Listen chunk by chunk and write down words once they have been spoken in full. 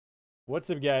What's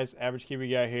up, guys? Average Kiwi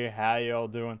Guy here. How y'all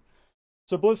doing?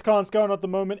 So BlizzCon's going on at the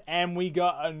moment, and we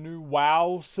got a new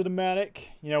WoW cinematic.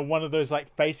 You know, one of those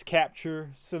like face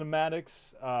capture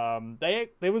cinematics.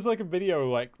 There was like a video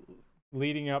like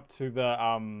leading up to the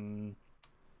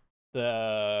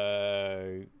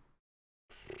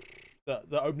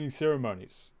opening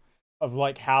ceremonies of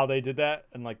like how they did that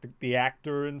and like the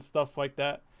actor and stuff like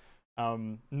that.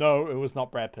 No, it was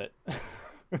not Brad Pitt.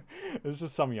 It was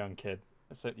just some young kid.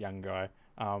 It's a young guy.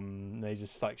 They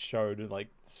just like showed like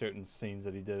certain scenes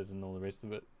that he did and all the rest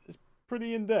of it. It's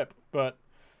pretty in depth, but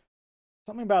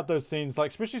something about those scenes,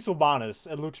 like especially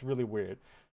Sylvanas, it looks really weird.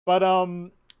 But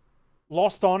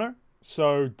Lost Honor,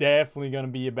 so definitely gonna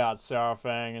be about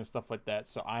Saurfang and stuff like that.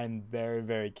 So I'm very,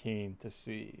 very keen to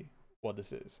see what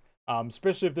this is.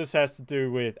 Especially if this has to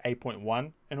do with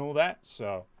 8.1 and all that.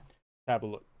 So have a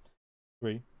look.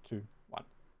 3, 2, 1,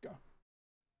 go.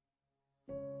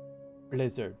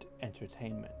 Blizzard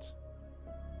Entertainment.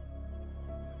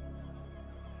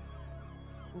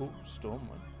 Ooh, Stormwind.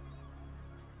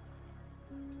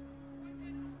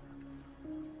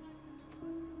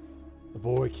 The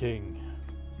Boy King.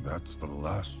 That's the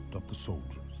last of the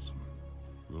soldiers.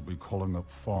 We'll be calling up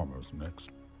farmers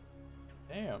next.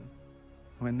 Damn.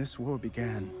 When this war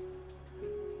began,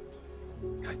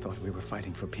 I thought we were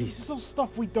fighting for peace. This is all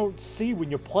stuff we don't see when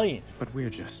you're playing. But we're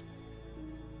just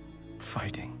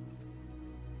fighting.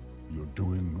 You're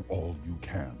doing all you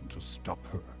can to stop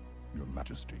her, Your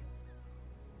Majesty.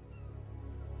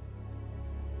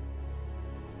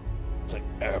 It's like,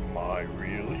 am I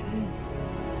really?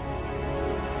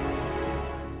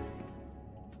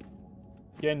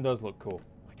 Again, does look cool.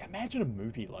 Like, imagine a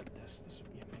movie like this. This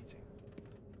would be amazing.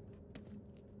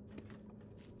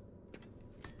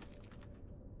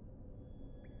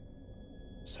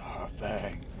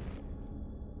 Saurfang.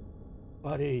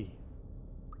 Buddy.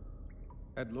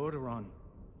 At Lordaeron,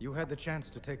 you had the chance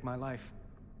to take my life.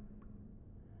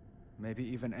 Maybe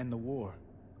even end the war.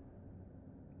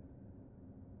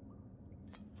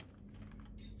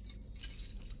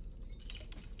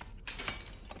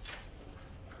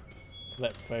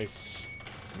 That face.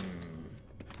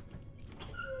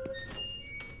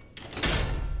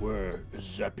 Where is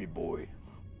Zappy Boy?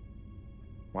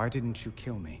 Why didn't you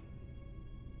kill me?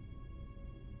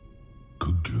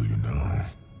 Could kill you now.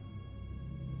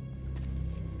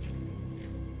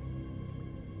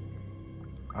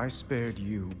 I spared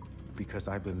you because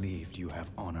I believed you have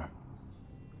honor.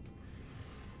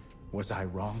 Was I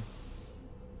wrong?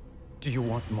 Do you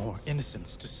want more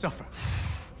innocents to suffer?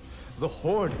 The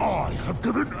Horde... I have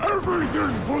given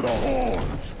everything for the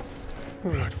Horde!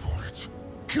 Bled for it,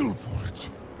 killed for it,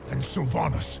 and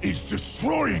Sylvanas is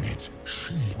destroying it!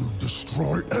 She will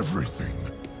destroy everything.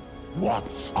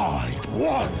 What I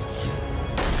want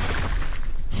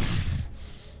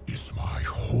is my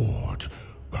Horde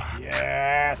back.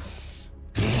 Yes!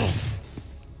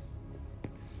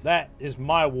 That is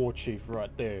my war chief right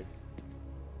there.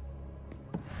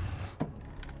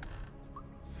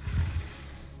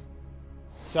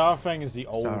 Saurfang is the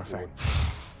old Saurfang. Lord.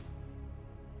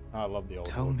 I love the old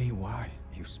Tell Lord. me why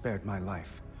you spared my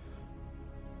life.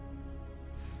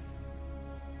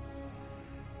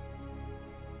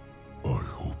 I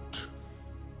hoped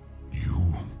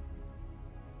you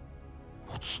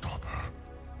would stop her.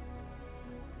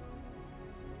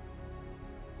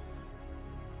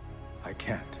 I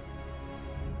can't.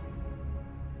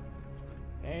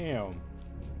 Damn.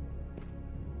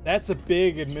 That's a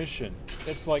big admission.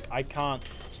 It's like, I can't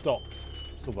stop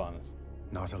Sylvanas.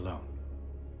 Not alone.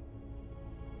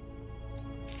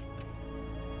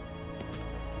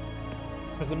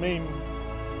 Because, I mean,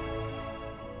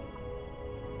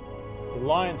 the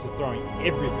Alliance is throwing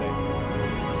everything.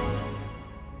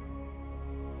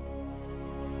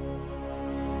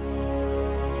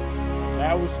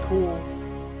 That was cool.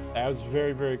 That was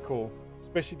very, very cool.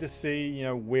 Especially to see, you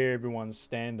know, where everyone's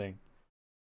standing.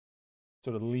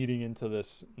 Sort of leading into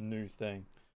this new thing.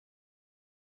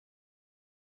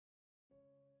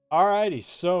 Alrighty,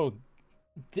 so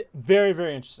very,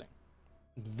 very interesting.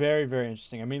 Very, very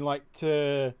interesting. I mean, like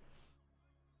to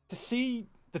see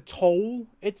the toll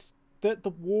that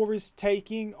the war is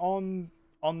taking on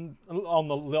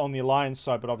the Alliance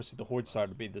side, but obviously the Horde side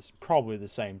would be probably the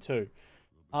same too.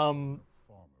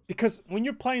 Because when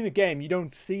you're playing the game, you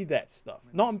don't see that stuff.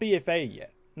 Not in BFA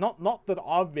yet. Not that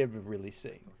I've ever really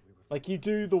seen. Like, you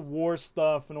do the war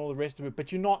stuff and all the rest of it,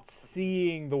 but you're not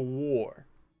seeing the war.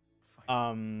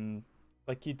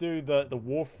 Like, you do the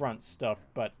Warfront stuff,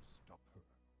 but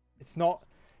it's not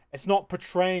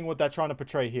portraying what they're trying to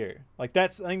portray here. Like, I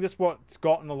think that's what's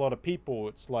gotten a lot of people.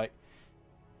 It's like,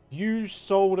 you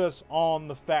sold us on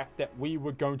the fact that we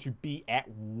were going to be at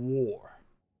war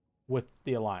with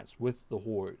the Alliance, with the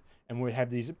Horde, and we'd have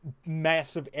these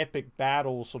massive epic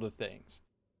battle sort of things.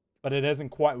 But it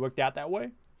hasn't quite worked out that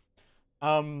way.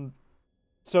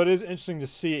 So it is interesting to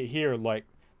see it here. Like,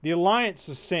 the Alliance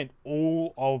has sent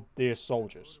all of their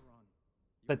soldiers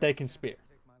that they can spare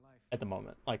at the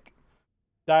moment. Like,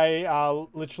 they are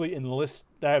literally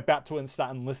they're about to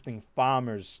start enlisting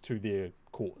farmers to their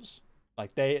cause.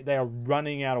 Like, they are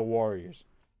running out of warriors.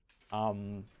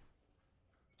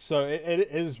 So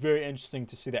it is very interesting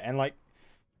to see that. And like,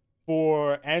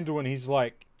 for Anduin, he's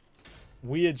like,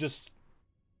 we are just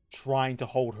trying to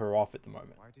hold her off at the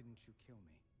moment. Why didn't you kill me?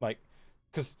 Like,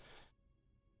 because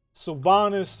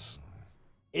Sylvanas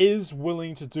is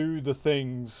willing to do the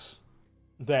things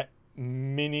that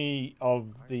many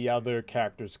of the other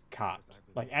characters can't.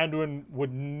 Like, Anduin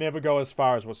would never go as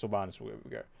far as what Sylvanas would ever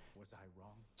go. Was I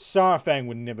wrong? Saurfang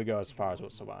would never go as far as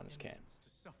what Sylvanas can.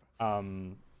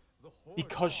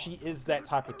 Because she is that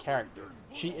type of character.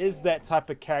 She is that type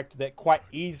of character that quite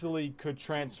easily could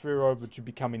transfer over to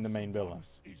becoming the main villain.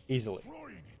 Easily.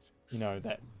 You know,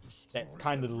 that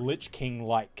kind of Lich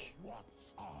King-like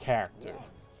character.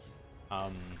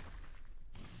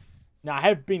 Now, I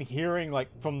have been hearing, like,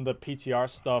 from the PTR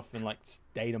stuff and, like,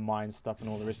 data mine stuff and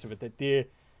all the rest of it, that there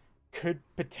could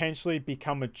potentially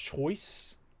become a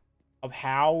choice of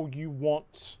how you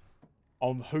want,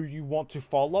 who you want to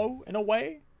follow, in a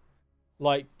way.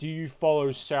 Like, do you follow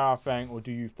Saurfang or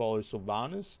do you follow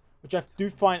Sylvanas? Which I do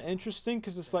find interesting,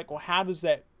 because it's like, well, how does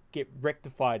that get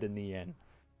rectified in the end?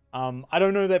 I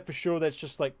don't know that for sure. That's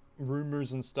just, like,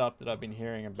 rumors and stuff that I've been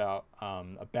hearing about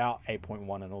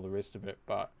 8.1 and all the rest of it,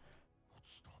 but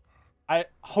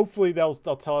hopefully they'll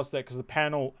tell us that, because the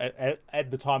panel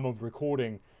at the time of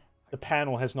recording, the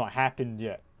panel has not happened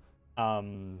yet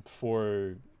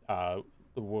for the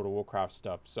World of Warcraft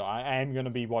stuff. So I am going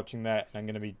to be watching that, and I'm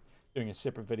going to be doing a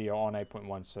separate video on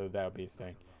 8.1, so that'll be a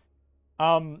thing.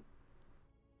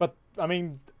 But I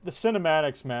mean, the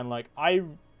cinematics, man, like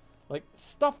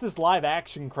stuff this live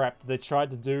action crap that they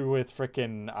tried to do with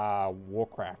freaking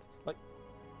Warcraft. Like,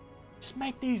 just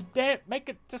make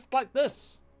it just like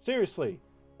this. Seriously.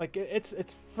 Like, it's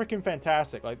freaking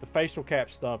fantastic. Like, the facial cap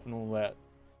stuff and all that.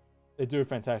 They do a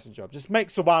fantastic job. Just make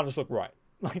Sylvanas look right.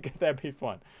 Like, that'd be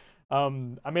fun. I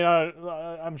mean,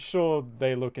 I'm sure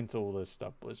they look into all this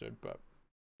stuff, Blizzard, but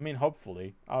I mean,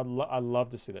 hopefully. I'd love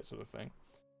to see that sort of thing.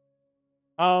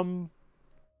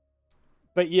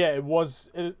 But yeah,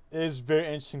 it is very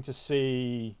interesting to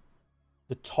see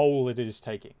the toll that it is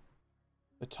taking.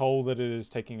 The toll that it is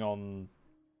taking on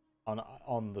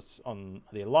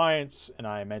the Alliance, and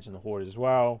I imagine the Horde as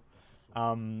well.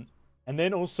 And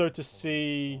then also to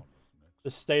see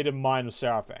the state of mind of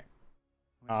Saurfang.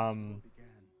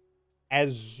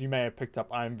 As you may have picked up,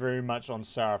 I'm very much on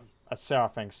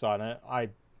Saurfang's side. I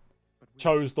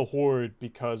chose the Horde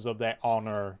because of that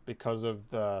honor, because of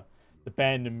the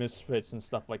band of misfits and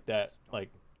stuff like that. Like,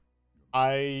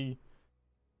 I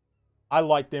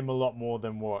like them a lot more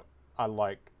than what I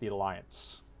like the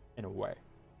Alliance, in a way.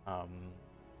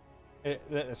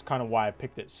 That's kind of why I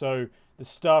picked it. So the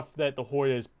stuff that the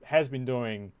Horde has been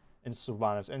doing in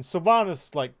Sylvanas, and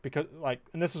Sylvanas, like, because, like,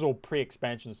 and this is all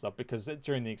pre-expansion stuff, because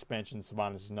during the expansion,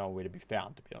 Sylvanas is nowhere to be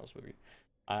found, to be honest with you.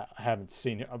 I haven't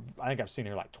seen her. I think I've seen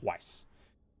her like twice.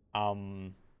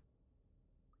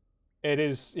 It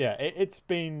is, yeah, it's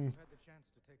been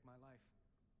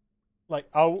like,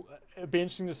 it'd be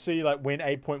interesting to see, like, when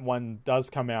 8.1 does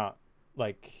come out,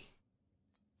 like,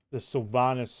 the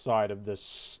Sylvanas side of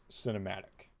this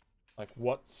cinematic, like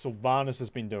what Sylvanas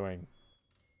has been doing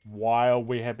while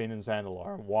we have been in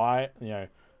Zandalar. Why, you know,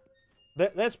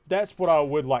 that's what I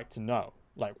would like to know,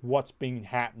 like what's been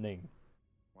happening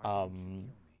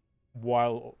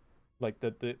while, like,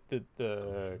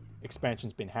 the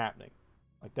expansion's been happening.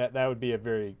 Like, that would be a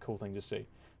very cool thing to see.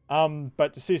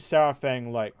 But to see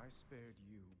Saurfang, like,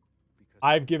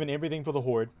 I've given everything for the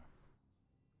Horde.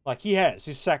 Like,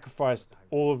 he's sacrificed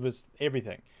all of his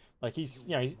everything. Like, he's,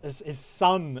 you know, his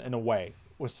son, in a way,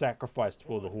 was sacrificed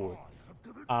for the Horde.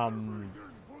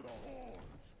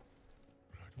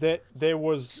 That there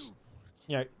was,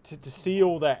 you know, to see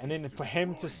all that, and then for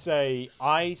him to say,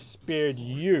 I spared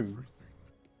you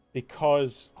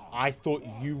because I thought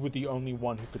you were the only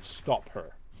one who could stop her.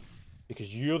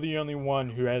 Because you're the only one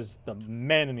who has the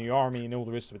men in the army and all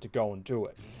the rest of it to go and do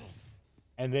it.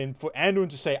 And then for Anduin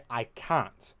to say, I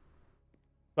can't.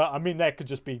 But, I mean, that could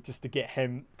just be just to get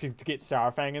him, to get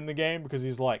Saurfang in the game, because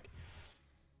he's like,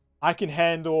 I can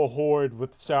handle a Horde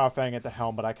with Saurfang at the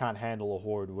helm, but I can't handle a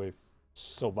Horde with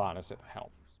Sylvanas at the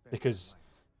helm. Because,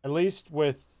 at least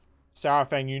with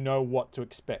Saurfang, you know what to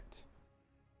expect.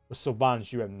 With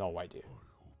Sylvanas, you have no idea.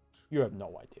 You have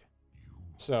no idea.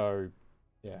 So,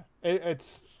 yeah, it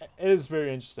is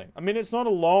very interesting. I mean, it's not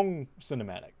a long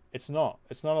cinematic. It's not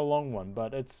a long one,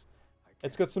 but it's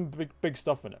got some big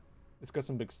stuff in it. It's got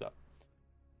some big stuff.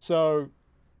 So,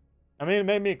 I mean, it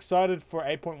made me excited for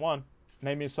 8.1.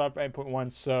 Made me excited for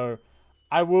 8.1. So,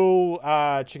 I will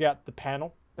check out the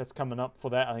panel that's coming up for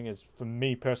that. I think it's, for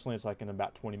me personally, it's like in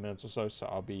about 20 minutes or so. So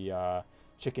I'll be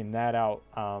checking that out.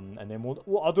 And then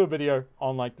I'll do a video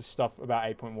on like the stuff about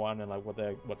 8.1 and like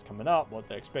what's coming up, what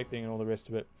they're expecting, and all the rest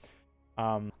of it.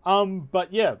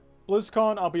 But yeah,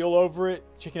 BlizzCon, I'll be all over it,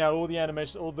 checking out all the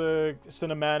animations, all the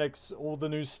cinematics, all the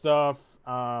new stuff.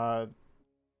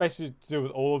 Basically to do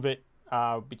with all of it.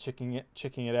 I'll be checking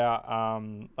it out.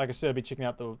 Like I said, I'll be checking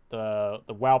out the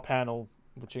WoW panel.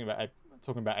 We're talking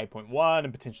about 8.1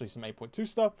 and potentially some 8.2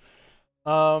 stuff.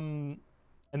 And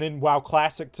then WoW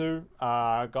Classic too.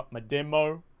 I got my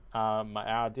demo, my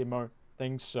hour demo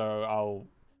thing. So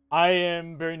I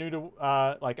am very new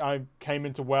to like I came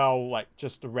into WoW like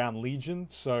just around Legion.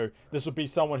 So this would be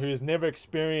someone who has never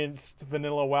experienced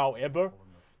vanilla WoW ever,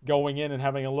 going in and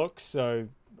having a look. So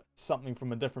something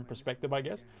from a different perspective, I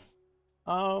guess.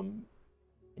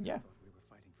 Yeah.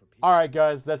 Alright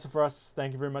guys, that's it for us.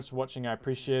 Thank you very much for watching. I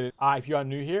appreciate it. If you are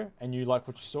new here and you like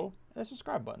what you saw, hit that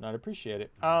subscribe button. I'd appreciate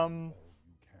it.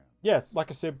 Yeah, like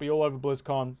I said, be all over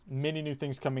BlizzCon. Many new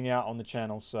things coming out on the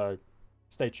channel, so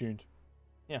stay tuned.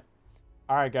 Yeah.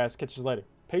 Alright guys, catch you later.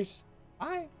 Peace.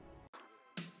 Bye.